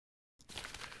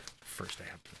first I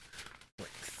have to like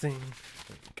thing.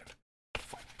 Gotta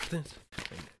fight this.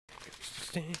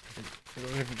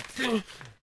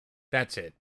 That's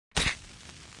it.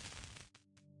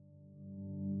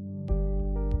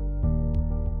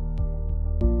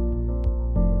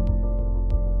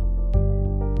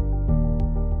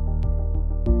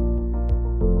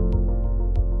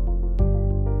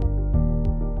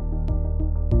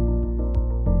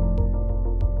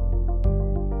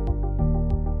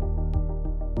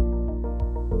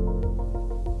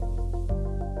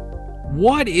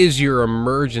 What is your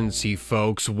emergency,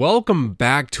 folks? Welcome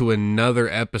back to another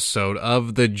episode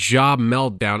of The Job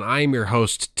Meltdown. I am your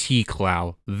host, T.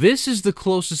 Clow. This is the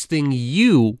closest thing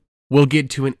you will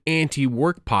get to an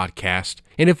anti-work podcast,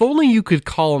 and if only you could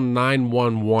call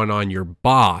 911 on your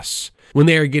boss when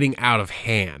they are getting out of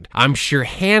hand. I'm sure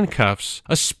handcuffs,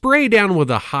 a spray down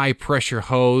with a high-pressure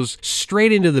hose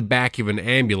straight into the back of an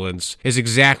ambulance is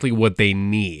exactly what they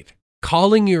need.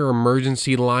 Calling your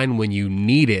emergency line when you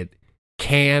need it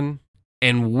can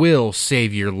and will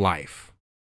save your life.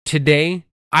 Today,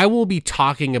 I will be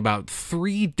talking about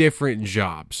 3 different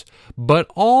jobs, but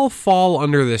all fall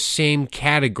under the same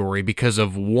category because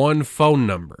of one phone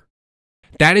number.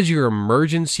 That is your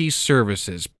emergency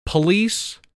services,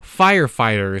 police,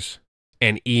 firefighters,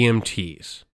 and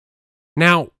EMTs.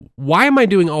 Now, why am I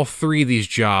doing all 3 of these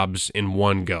jobs in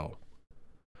one go?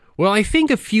 Well, I think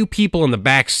a few people in the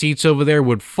back seats over there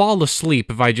would fall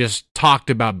asleep if I just talked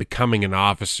about becoming an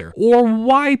officer, or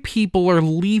why people are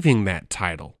leaving that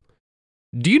title.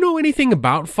 Do you know anything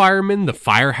about firemen, the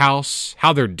firehouse,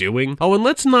 how they're doing? Oh, and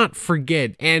let's not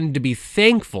forget and to be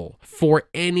thankful for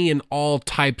any and all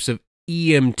types of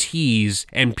EMTs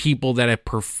and people that have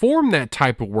performed that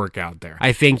type of work out there.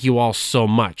 I thank you all so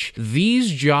much.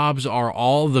 These jobs are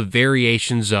all the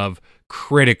variations of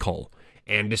critical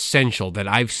and essential that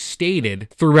I've stated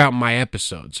throughout my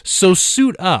episodes. So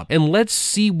suit up and let's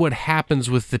see what happens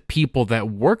with the people that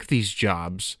work these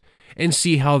jobs and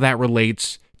see how that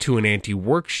relates to an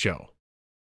anti-work show.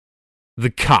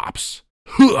 The cops.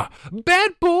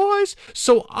 Bad boys!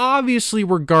 So obviously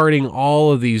regarding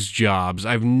all of these jobs,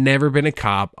 I've never been a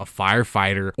cop, a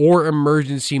firefighter, or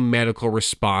emergency medical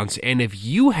response, and if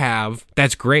you have,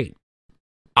 that's great.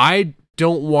 I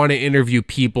don't want to interview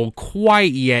people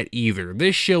quite yet either.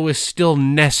 This show is still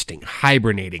nesting,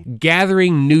 hibernating,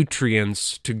 gathering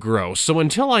nutrients to grow. So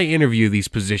until I interview these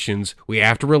positions, we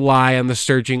have to rely on the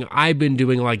searching I've been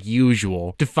doing like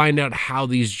usual to find out how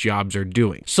these jobs are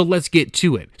doing. So let's get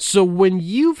to it. So when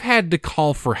you've had to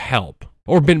call for help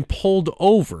or been pulled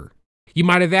over, you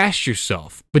might have asked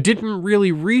yourself, but didn't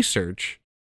really research,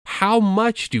 how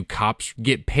much do cops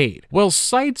get paid? Well,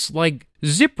 sites like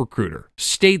ZipRecruiter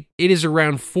state it is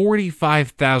around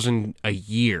 $45,000 a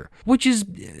year, which is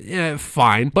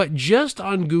fine, but just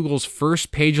on Google's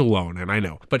first page alone, and I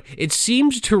know, but it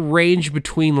seems to range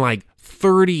between like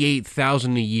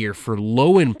 $38,000 a year for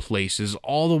low-end places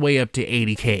all the way up to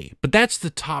 $80K. But that's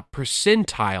the top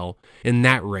percentile in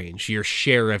that range, your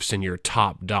sheriffs and your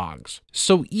top dogs.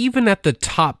 So even at the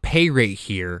top pay rate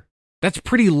here, that's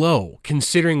pretty low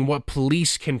considering what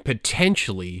police can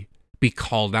potentially be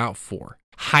called out for.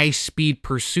 High-speed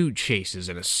pursuit chases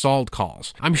and assault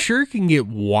calls. I'm sure it can get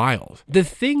wild. The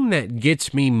thing that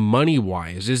gets me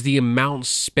money-wise is the amount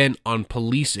spent on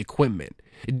police equipment.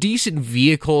 Decent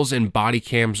vehicles and body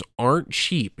cams aren't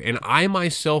cheap, and I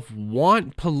myself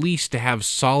want police to have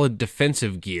solid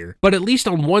defensive gear. But at least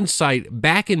on one site,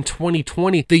 back in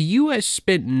 2020, the US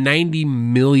spent $90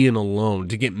 million alone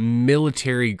to get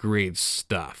military-grade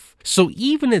stuff. So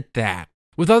even at that,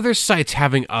 with other sites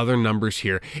having other numbers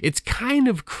here, it's kind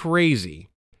of crazy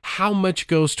how much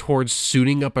goes towards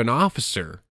suiting up an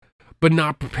officer, but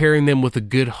not preparing them with a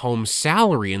good home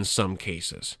salary in some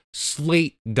cases.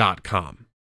 Slate.com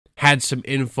had some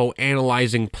info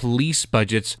analyzing police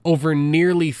budgets over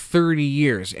nearly 30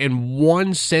 years, and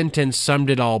one sentence summed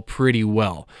it all pretty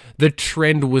well. The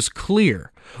trend was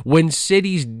clear. When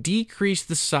cities decreased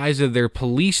the size of their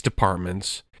police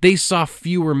departments, they saw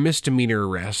fewer misdemeanor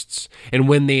arrests, and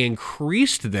when they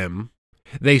increased them,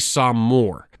 they saw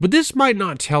more. But this might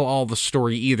not tell all the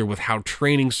story either, with how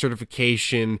training,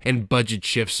 certification, and budget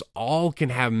shifts all can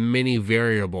have many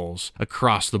variables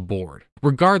across the board.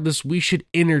 Regardless, we should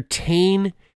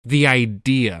entertain the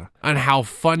idea on how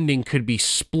funding could be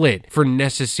split for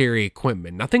necessary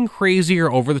equipment. Nothing crazy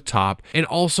or over the top, and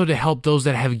also to help those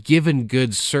that have given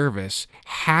good service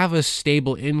have a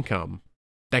stable income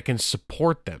that can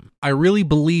support them. I really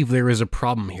believe there is a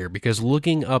problem here because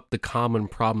looking up the common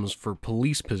problems for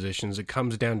police positions, it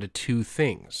comes down to 2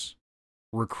 things: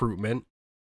 recruitment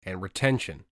and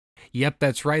retention. Yep,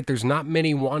 that's right. There's not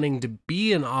many wanting to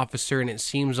be an officer, and it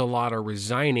seems a lot are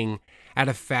resigning at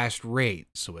a fast rate,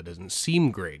 so it doesn't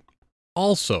seem great.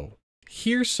 Also,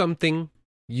 here's something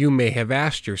you may have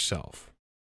asked yourself.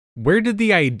 Where did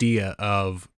the idea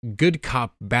of good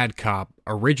cop, bad cop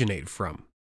originate from?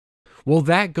 Well,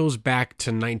 that goes back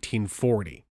to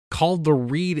 1940, called the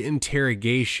Reed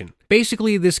interrogation.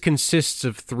 Basically, this consists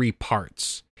of 3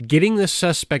 parts: getting the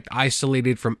suspect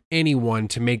isolated from anyone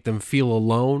to make them feel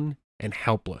alone and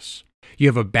helpless. You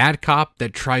have a bad cop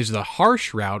that tries the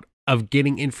harsh route of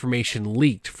getting information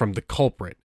leaked from the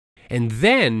culprit. And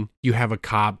then you have a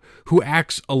cop who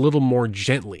acts a little more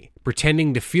gently,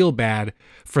 pretending to feel bad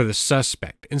for the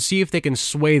suspect and see if they can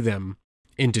sway them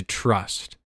into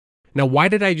trust. Now, why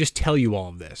did I just tell you all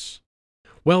of this?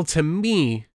 Well, to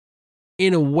me,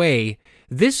 in a way,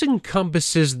 this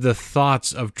encompasses the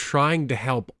thoughts of trying to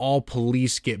help all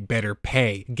police get better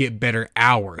pay, get better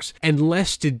hours, and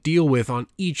less to deal with on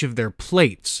each of their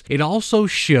plates. It also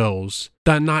shows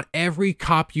that not every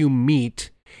cop you meet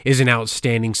is an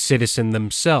outstanding citizen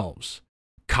themselves.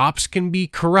 Cops can be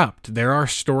corrupt. There are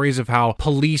stories of how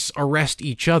police arrest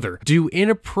each other, do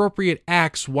inappropriate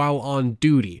acts while on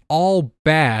duty, all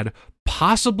bad,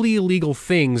 possibly illegal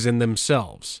things in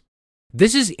themselves.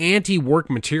 This is anti-work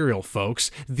material,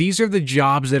 folks. These are the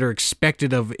jobs that are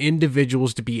expected of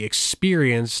individuals to be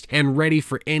experienced and ready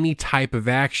for any type of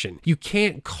action. You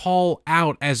can't call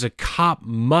out as a cop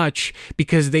much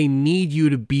because they need you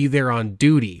to be there on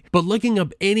duty. But looking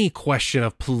up any question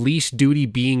of police duty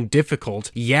being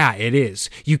difficult, yeah, it is.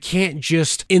 You can't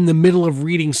just, in the middle of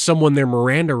reading someone their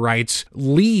Miranda rights,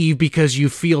 leave because you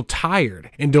feel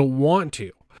tired and don't want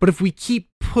to. But if we keep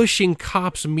pushing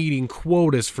cops meeting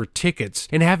quotas for tickets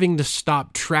and having to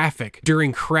stop traffic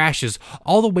during crashes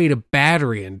all the way to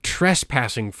battery and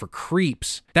trespassing for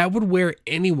creeps, that would wear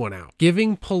anyone out.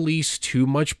 Giving police too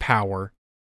much power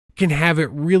can have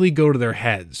it really go to their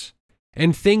heads,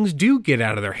 and things do get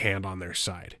out of their hand on their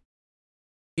side.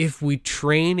 If we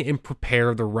train and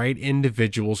prepare the right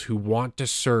individuals who want to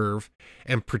serve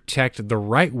and protect the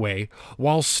right way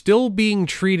while still being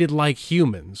treated like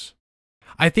humans,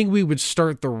 I think we would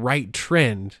start the right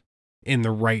trend in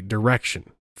the right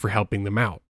direction for helping them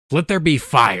out. Let there be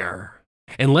fire,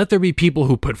 and let there be people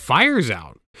who put fires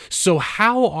out. So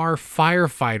how are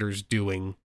firefighters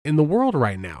doing in the world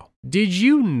right now? Did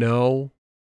you know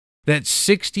that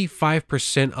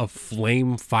 65% of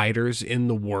flame fighters in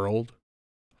the world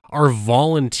are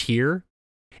volunteer?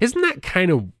 Isn't that kind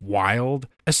of wild?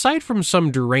 Aside from some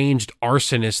deranged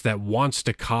arsonist that wants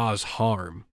to cause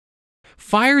harm,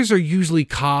 fires are usually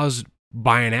caused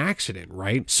by an accident,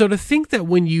 right? So to think that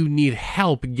when you need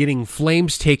help getting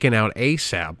flames taken out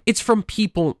ASAP, it's from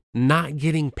people not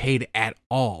getting paid at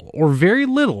all or very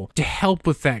little to help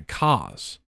with that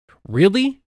cause.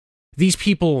 Really? These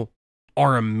people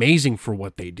are amazing for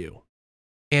what they do.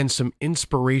 And some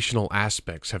inspirational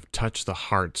aspects have touched the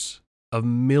hearts of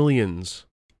millions,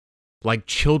 like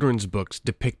children's books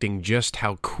depicting just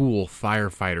how cool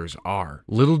firefighters are.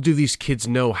 Little do these kids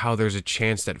know how there's a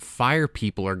chance that fire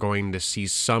people are going to see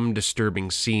some disturbing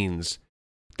scenes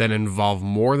that involve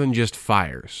more than just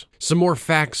fires. Some more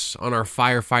facts on our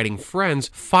firefighting friends.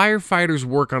 Firefighters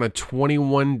work on a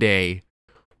 21-day,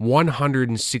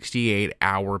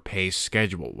 168-hour pay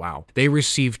schedule. Wow. They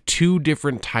receive 2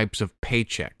 different types of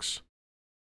paychecks.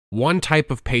 One type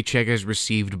of paycheck is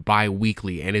received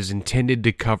bi-weekly and is intended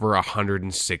to cover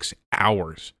 106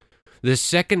 hours. The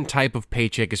second type of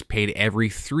paycheck is paid every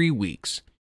 3 weeks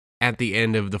at the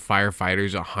end of the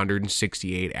firefighter's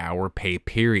 168-hour pay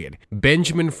period.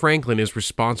 Benjamin Franklin is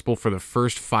responsible for the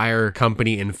first fire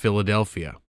company in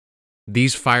Philadelphia.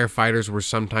 These firefighters were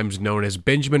sometimes known as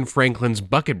Benjamin Franklin's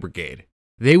Bucket Brigade.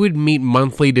 They would meet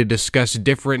monthly to discuss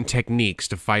different techniques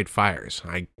to fight fires.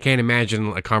 I can't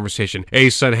imagine a conversation.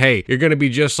 Hey son, hey, you're going to be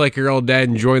just like your old dad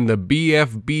and join the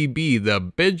BFBB, the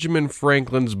Benjamin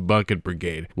Franklin's Bucket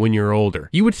Brigade, when you're older.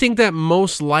 You would think that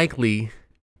most likely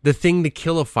the thing to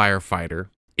kill a firefighter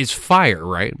is fire,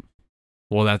 right?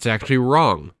 Well, that's actually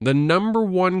wrong. The number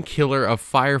 1 killer of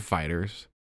firefighters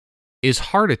is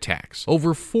heart attacks.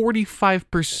 Over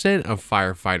 45% of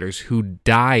firefighters who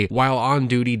die while on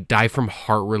duty die from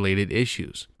heart-related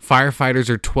issues. Firefighters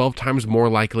are 12 times more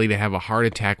likely to have a heart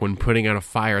attack when putting out a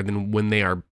fire than when they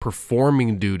are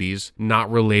performing duties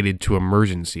not related to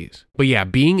emergencies. But yeah,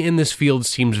 being in this field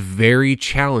seems very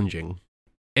challenging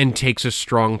and takes a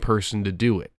strong person to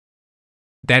do it.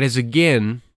 That is,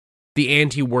 again, the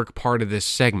anti-work part of this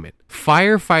segment.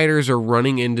 Firefighters are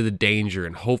running into the danger,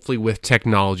 and hopefully with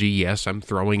technology, yes, I'm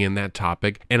throwing in that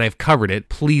topic, and I've covered it,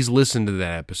 please listen to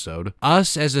that episode.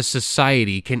 Us as a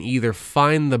society can either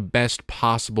find the best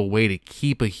possible way to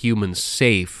keep a human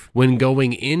safe when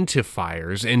going into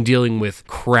fires and dealing with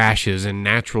crashes and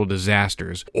natural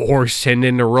disasters, or send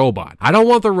in a robot. I don't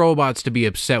want the robots to be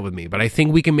upset with me, but I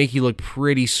think we can make you look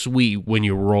pretty sweet when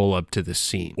you roll up to the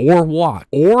scene. Or walk.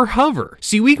 Or hover.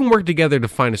 See, we can work together to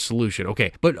find a solution.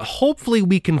 Okay, but hopefully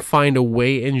we can find a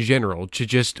way in general to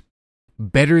just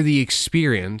better the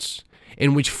experience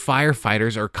in which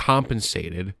firefighters are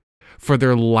compensated for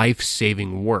their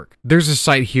life-saving work. There's a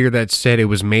site here that said it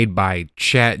was made by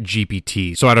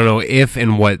ChatGPT, so I don't know if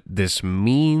and what this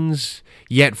means.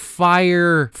 Yet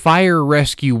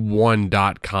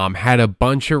FireRescue1.com had a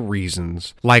bunch of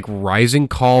reasons, like rising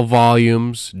call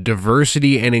volumes,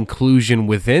 diversity and inclusion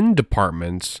within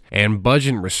departments, and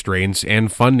budget restraints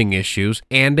and funding issues,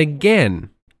 and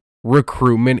again,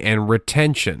 recruitment and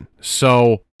retention.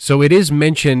 So it is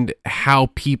mentioned how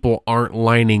people aren't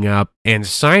lining up and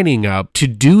signing up to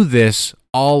do this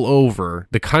all over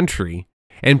the country,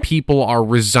 and people are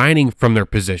resigning from their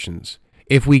positions.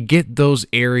 If we get those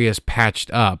areas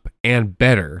patched up and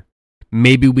better,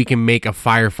 maybe we can make a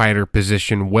firefighter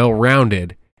position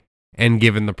well-rounded and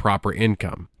given the proper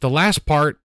income. The last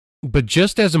part, but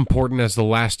just as important as the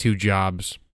last two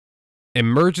jobs,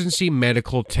 emergency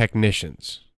medical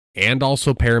technicians and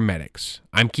also paramedics.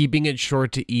 I'm keeping it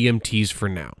short to EMTs for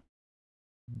now.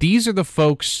 These are the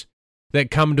folks that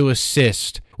come to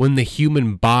assist when the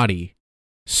human body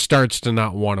starts to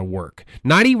not want to work.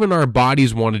 Not even our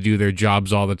bodies want to do their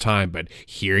jobs all the time, but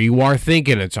here you are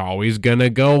thinking it's always gonna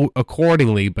go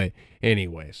accordingly. But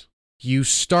anyways, you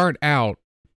start out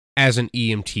as an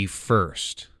EMT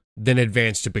first, then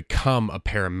advance to become a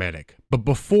paramedic. But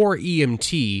before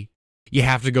EMT, you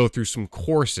have to go through some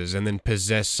courses and then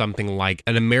possess something like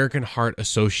an American Heart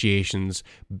Association's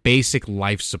basic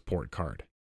life support card.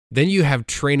 Then you have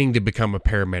training to become a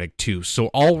paramedic too. So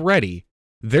already,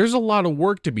 there's a lot of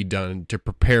work to be done to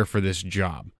prepare for this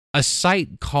job. A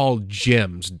site called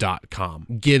gems.com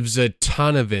gives a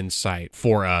ton of insight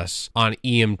for us on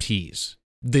EMTs.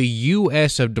 The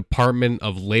U.S. Department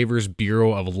of Labor's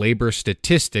Bureau of Labor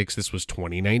Statistics, this was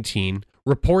 2019,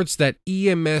 reports that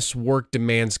EMS work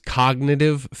demands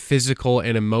cognitive, physical,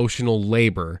 and emotional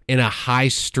labor in a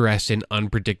high-stress and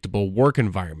unpredictable work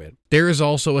environment. There is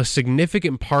also a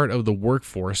significant part of the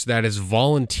workforce that is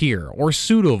volunteer or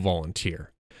pseudo-volunteer.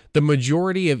 The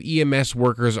majority of EMS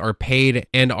workers are paid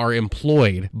and are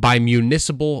employed by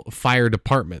municipal fire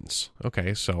departments.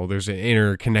 Okay, so there's an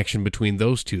interconnection between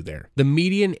those two there. The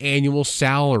median annual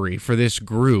salary for this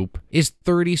group is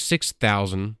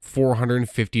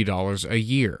 $36,450 a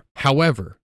year.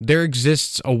 However, there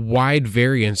exists a wide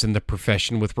variance in the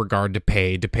profession with regard to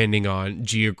pay depending on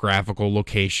geographical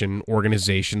location,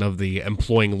 organization of the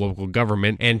employing local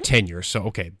government, and tenure. So,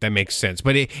 okay, that makes sense.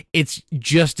 But it's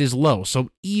just as low.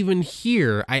 So even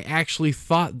here, I actually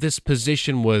thought this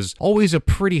position was always a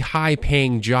pretty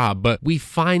high-paying job, but we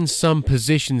find some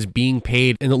positions being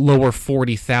paid in the lower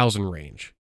 40,000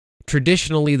 range.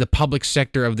 Traditionally, the public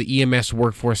sector of the EMS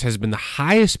workforce has been the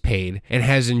highest paid and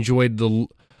has enjoyed the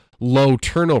low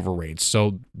turnover rates,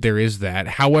 so there is that.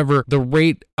 However, the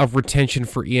rate of retention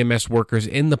for EMS workers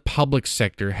in the public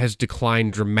sector has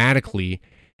declined dramatically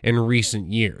in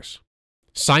recent years.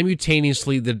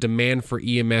 Simultaneously, the demand for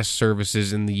EMS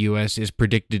services in the U.S. is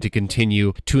predicted to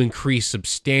continue to increase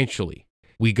substantially.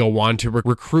 We go on to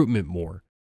recruitment more.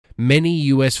 Many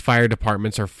U.S. fire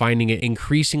departments are finding it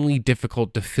increasingly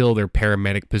difficult to fill their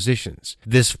paramedic positions.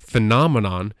 This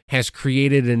phenomenon has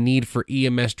created a need for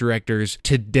EMS directors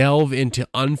to delve into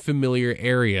unfamiliar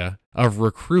area of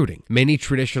recruiting. Many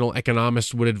traditional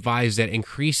economists would advise that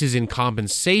increases in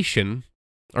compensation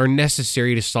are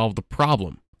necessary to solve the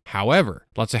problem. However,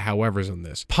 lots of howevers on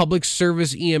this. Public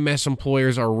service EMS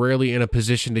employers are rarely in a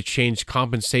position to change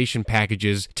compensation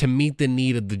packages to meet the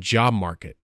need of the job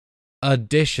market.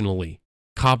 Additionally,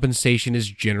 compensation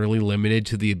is generally limited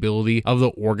to the ability of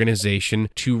the organization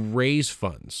to raise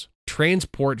funds.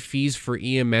 Transport fees for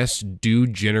EMS do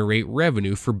generate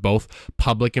revenue for both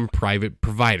public and private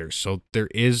providers, so there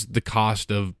is the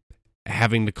cost of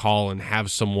having to call and have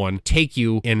someone take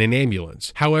you in an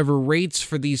ambulance. However, rates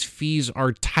for these fees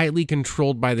are tightly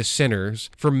controlled by the Centers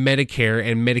for Medicare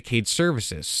and Medicaid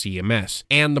Services, CMS,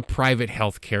 and the private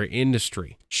healthcare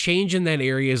industry. Change in that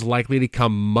area is likely to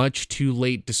come much too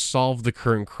late to solve the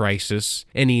current crisis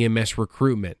in EMS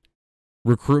recruitment.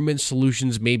 Recruitment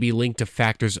solutions may be linked to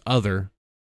factors other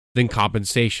than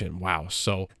compensation. Wow,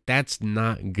 so that's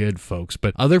not good, folks.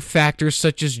 But other factors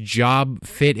such as job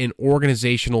fit and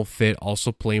organizational fit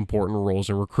also play important roles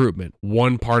in recruitment.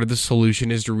 One part of the solution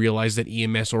is to realize that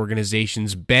EMS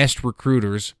organizations' best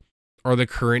recruiters are the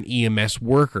current EMS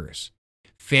workers.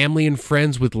 Family and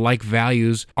friends with like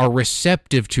values are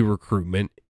receptive to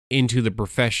recruitment into the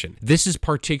profession. This is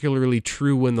particularly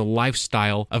true when the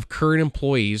lifestyle of current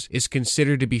employees is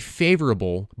considered to be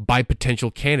favorable by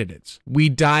potential candidates. We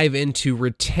dive into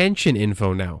retention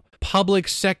info now. Public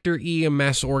sector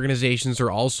EMS organizations are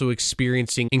also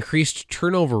experiencing increased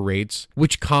turnover rates,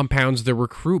 which compounds the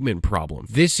recruitment problem.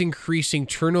 This increasing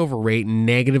turnover rate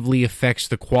negatively affects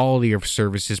the quality of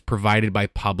services provided by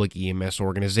public EMS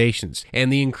organizations,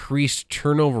 and the increased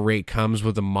turnover rate comes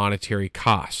with a monetary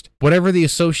cost. Whatever the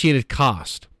associated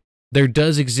cost, there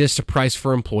does exist a price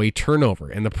for employee turnover,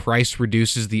 and the price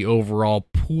reduces the overall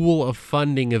pool of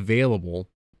funding available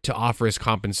to offer as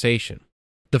compensation.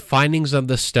 The findings of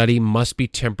the study must be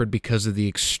tempered because of the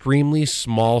extremely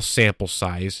small sample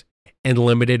size and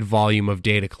limited volume of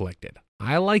data collected.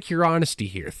 I like your honesty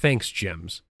here. Thanks,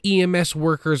 Gems. EMS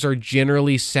workers are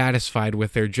generally satisfied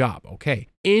with their job. Okay.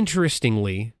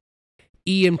 Interestingly,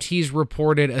 EMTs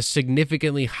reported a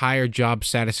significantly higher job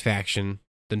satisfaction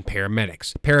than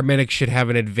paramedics. Paramedics should have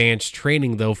an advanced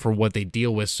training, though, for what they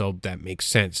deal with, so that makes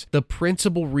sense. The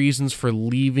principal reasons for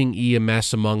leaving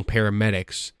EMS among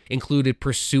paramedics included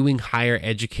pursuing higher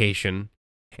education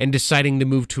and deciding to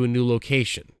move to a new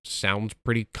location. Sounds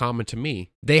pretty common to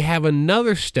me. They have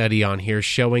another study on here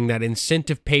showing that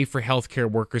incentive pay for healthcare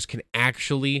workers can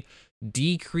actually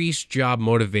decrease job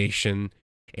motivation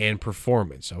and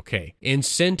performance. Okay.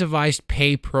 Incentivized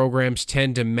pay programs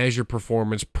tend to measure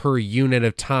performance per unit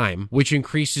of time, which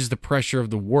increases the pressure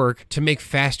of the work to make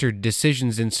faster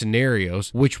decisions in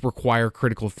scenarios which require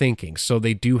critical thinking. So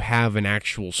they do have an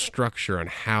actual structure on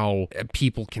how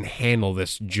people can handle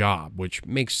this job, which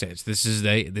makes sense. This is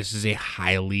a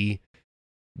highly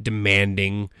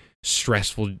demanding,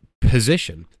 stressful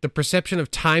position. The perception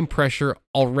of time pressure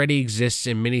already exists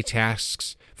in many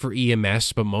tasks for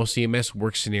EMS, but most EMS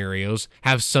work scenarios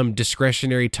have some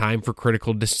discretionary time for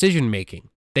critical decision making.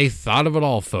 They thought of it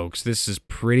all, folks. This is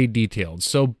pretty detailed.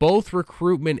 So both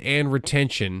recruitment and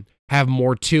retention have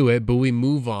more to it, but we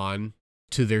move on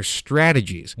to their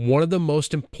strategies. One of the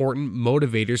most important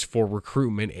motivators for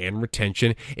recruitment and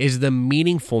retention is the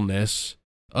meaningfulness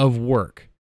of work.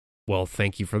 Well,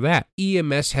 thank you for that.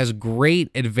 EMS has great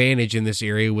advantage in this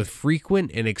area with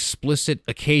frequent and explicit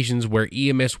occasions where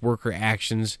EMS worker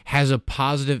actions has a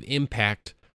positive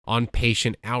impact on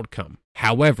patient outcome.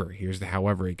 However, here's the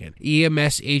however again.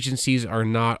 EMS agencies are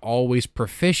not always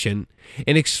proficient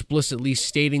in explicitly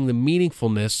stating the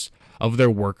meaningfulness of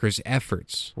their workers'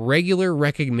 efforts. Regular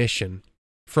recognition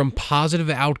from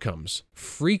positive outcomes,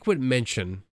 frequent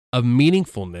mention of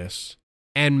meaningfulness,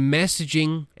 and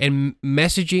messaging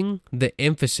the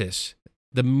emphasis,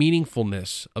 the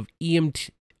meaningfulness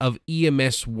of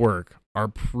EMS work are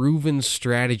proven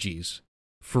strategies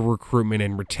for recruitment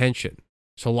and retention.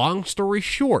 So long story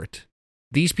short,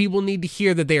 these people need to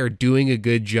hear that they are doing a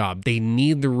good job. They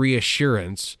need the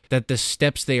reassurance that the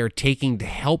steps they are taking to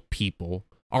help people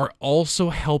are also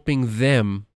helping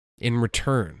them in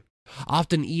return.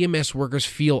 Often EMS workers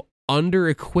feel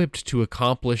under-equipped to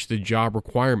accomplish the job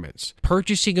requirements.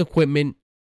 Purchasing equipment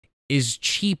is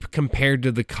cheap compared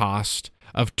to the cost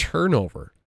of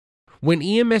turnover. When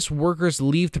EMS workers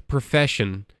leave the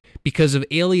profession because of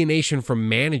alienation from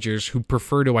managers who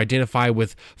prefer to identify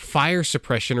with fire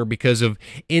suppression or because of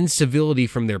incivility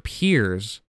from their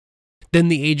peers, then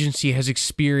the agency has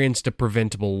experienced a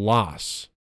preventable loss.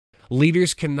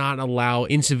 Leaders cannot allow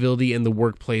incivility in the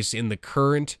workplace in the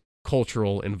current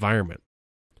cultural environment.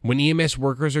 When EMS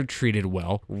workers are treated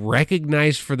well,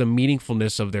 recognized for the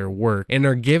meaningfulness of their work, and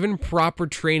are given proper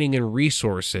training and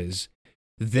resources,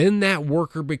 then that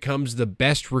worker becomes the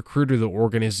best recruiter the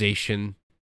organization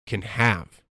can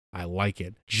have. I like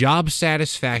it. Job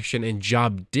satisfaction and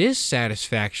job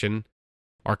dissatisfaction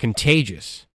are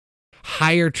contagious.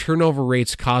 Higher turnover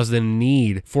rates cause the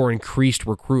need for increased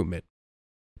recruitment.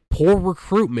 Poor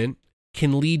recruitment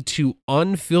can lead to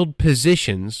unfilled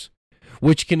positions,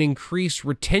 which can increase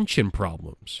retention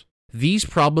problems. These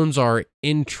problems are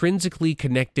intrinsically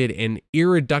connected and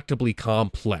irreducibly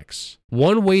complex.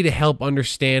 One way to help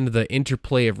understand the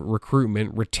interplay of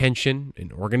recruitment, retention,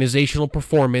 and organizational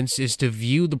performance is to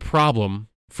view the problem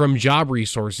from job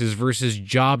resources versus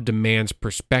job demands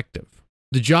perspective.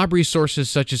 The job resources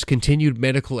such as continued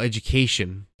medical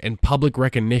education and public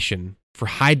recognition for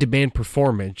high demand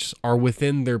performance are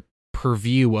within their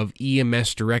purview of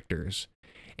EMS directors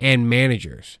and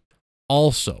managers.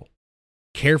 Also,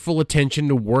 Careful attention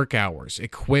to work hours,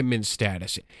 equipment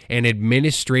status, and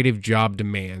administrative job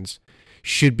demands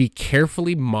should be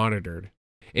carefully monitored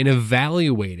and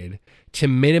evaluated to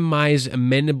minimize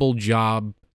amendable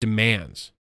job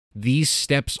demands. These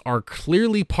steps are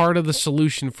clearly part of the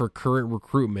solution for current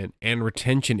recruitment and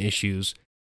retention issues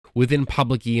within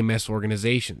public EMS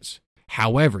organizations.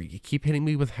 However, you keep hitting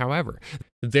me with however,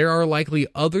 there are likely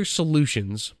other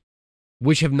solutions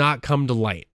which have not come to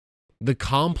light. The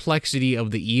complexity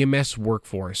of the EMS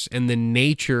workforce and the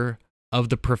nature of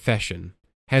the profession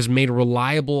has made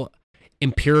reliable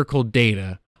empirical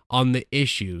data on the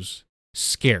issues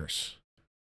scarce.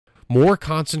 More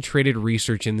concentrated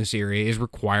research in this area is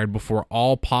required before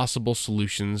all possible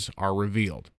solutions are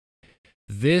revealed.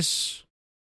 This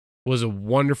was a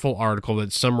wonderful article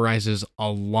that summarizes a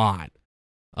lot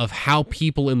of how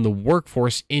people in the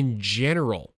workforce in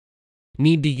general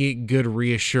need to get good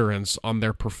reassurance on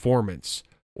their performance,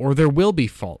 or there will be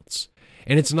faults.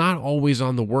 And it's not always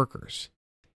on the workers.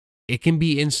 It can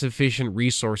be insufficient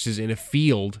resources in a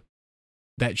field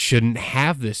that shouldn't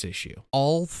have this issue.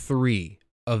 All three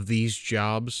of these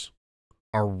jobs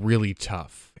are really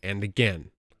tough. And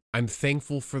again, I'm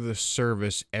thankful for the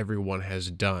service everyone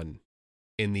has done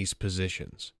in these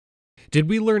positions. Did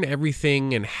we learn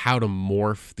everything and how to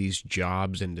morph these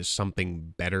jobs into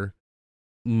something better?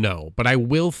 No, but I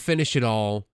will finish it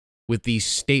all with these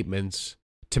statements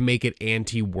to make it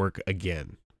anti-work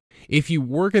again. If you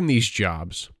work in these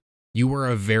jobs, you are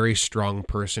a very strong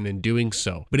person in doing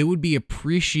so, but it would be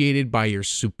appreciated by your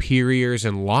superiors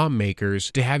and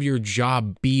lawmakers to have your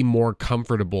job be more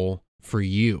comfortable for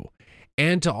you,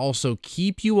 and to also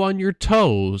keep you on your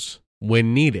toes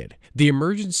when needed. The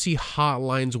emergency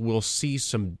hotlines will see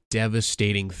some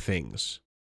devastating things,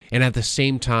 and at the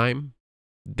same time,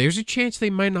 there's a chance they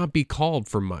might not be called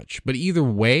for much, but either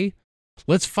way,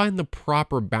 let's find the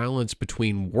proper balance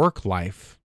between work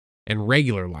life and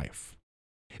regular life.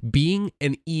 Being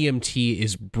an EMT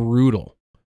is brutal.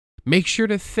 Make sure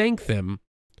to thank them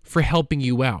for helping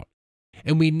you out.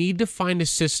 And we need to find a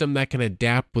system that can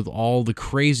adapt with all the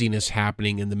craziness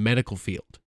happening in the medical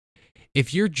field.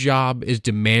 If your job is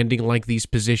demanding like these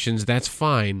positions, that's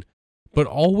fine, but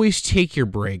always take your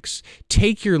breaks,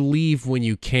 take your leave when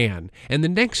you can, and the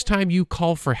next time you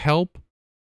call for help,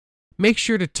 make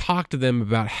sure to talk to them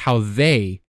about how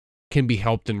they can be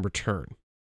helped in return.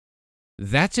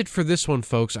 That's it for this one,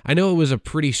 folks. I know it was a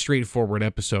pretty straightforward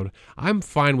episode. I'm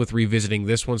fine with revisiting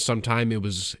this one sometime. It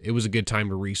was a good time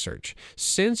to research.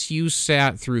 Since you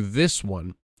sat through this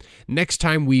one, next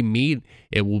time we meet,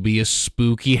 it will be a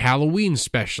spooky Halloween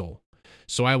special.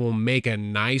 So I will make a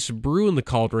nice brew in the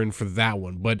cauldron for that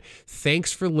one. But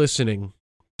thanks for listening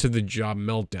to the Job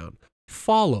Meltdown.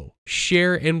 Follow,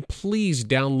 share, and please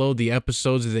download the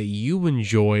episodes that you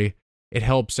enjoy. It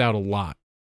helps out a lot.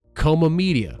 Coma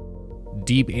Media,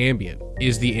 Deep Ambient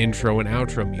is the intro and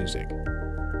outro music.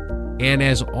 And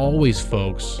as always,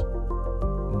 folks,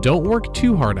 don't work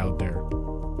too hard out there.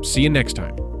 See you next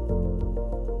time.